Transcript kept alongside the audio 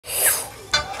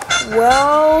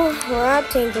Well, we're at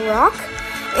Tanqr Rock,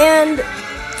 and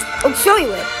I'll show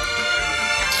you it.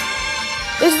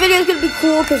 This video is gonna be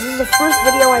cool because this is the first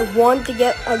video I want to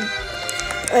get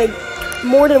like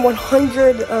more than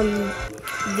 100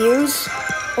 views,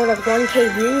 or like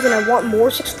 1K views, and I want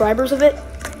more subscribers of it,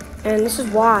 and this is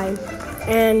why.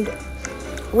 And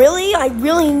really, I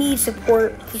really need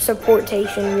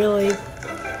supportation. Really,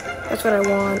 that's what I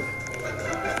want.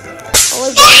 All I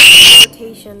want is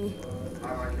supportation.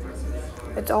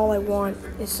 That's all I want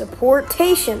is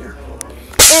supportation.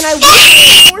 And I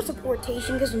want more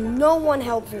supportation because no one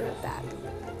helps me with that.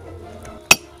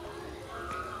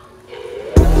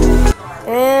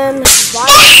 And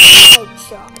violent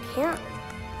shot. Can't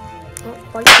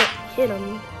quite hit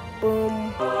him.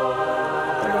 Boom.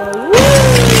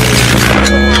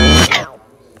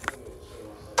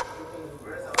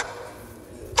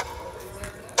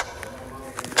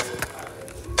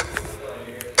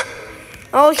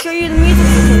 I'll show you the music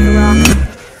for Tanqr Rock.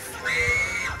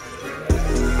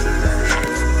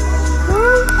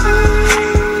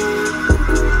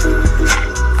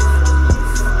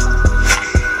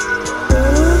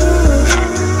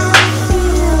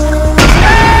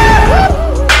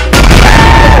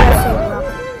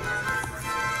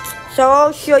 So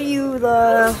I'll show you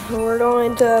we're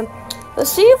going to, let's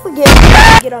see if we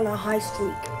get on a high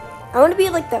streak. I want to be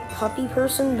like that puppy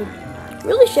person, but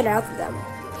really shout out to them.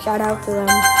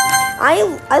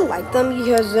 I like them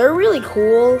because they're really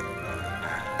cool.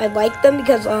 I like them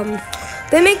because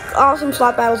they make awesome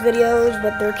slot battles videos,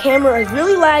 but their camera is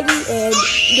really laggy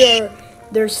and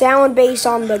their sound based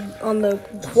on the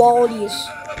quality is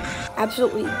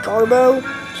absolutely garbo.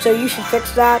 So you should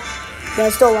fix that. But I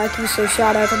still like you, so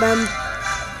shout out to them.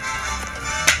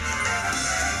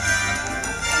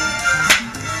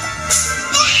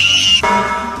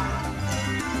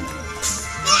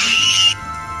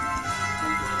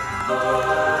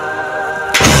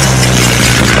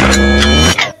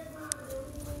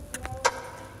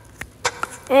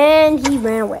 And he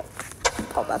ran away.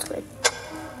 Oh, that's great.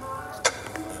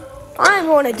 I'm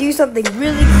going to do something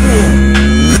really cool.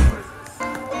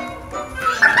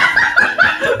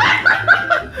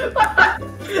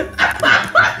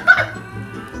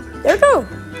 There we go.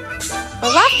 I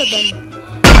laughed at them.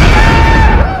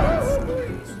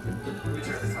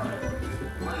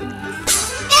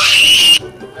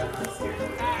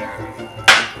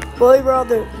 Boy,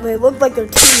 brother, they look like they're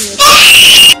teammates.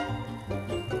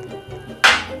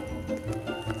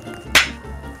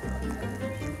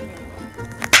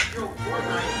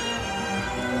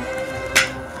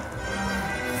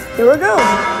 There we go.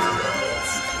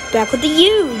 Back with the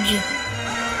huge.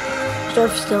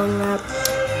 Start stealing that.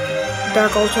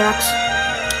 Dark old tracks.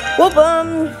 Well,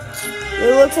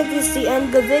 it looks like this is the end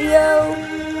of the video.